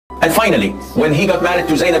And finally, when he got married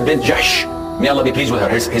to Zaynab bint Jash, may Allah be pleased with her,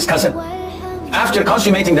 his cousin, after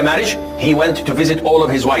consummating the marriage, he went to visit all of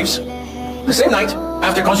his wives. The same night,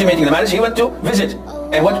 after consummating the marriage, he went to visit.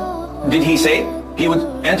 And what did he say? He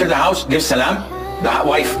would enter the house, give salam. The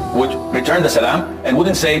wife would return the salam and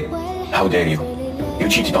wouldn't say, how dare you? You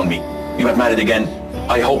cheated on me. You have married again.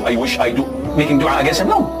 I hope, I wish I do, making dua against him.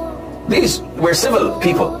 No. These were civil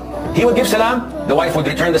people. He would give salam, the wife would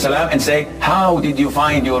return the salam and say, how did you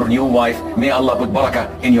find your new wife? May Allah put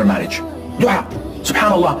barakah in your marriage. Dua.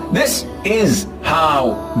 Subhanallah, this is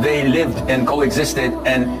how they lived and coexisted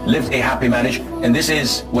and lived a happy marriage. And this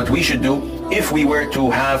is what we should do if we were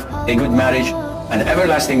to have a good marriage, an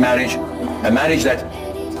everlasting marriage, a marriage that,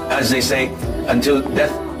 as they say, until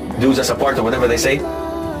death does us apart, or whatever they say,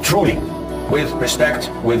 truly, with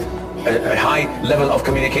respect, with a high level of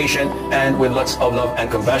communication, and with lots of love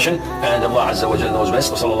and compassion. And Allah Azza wa Jalla knows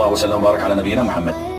best. Wa sallallahu wa sallam wa barak ala nabiyyina Muhammad.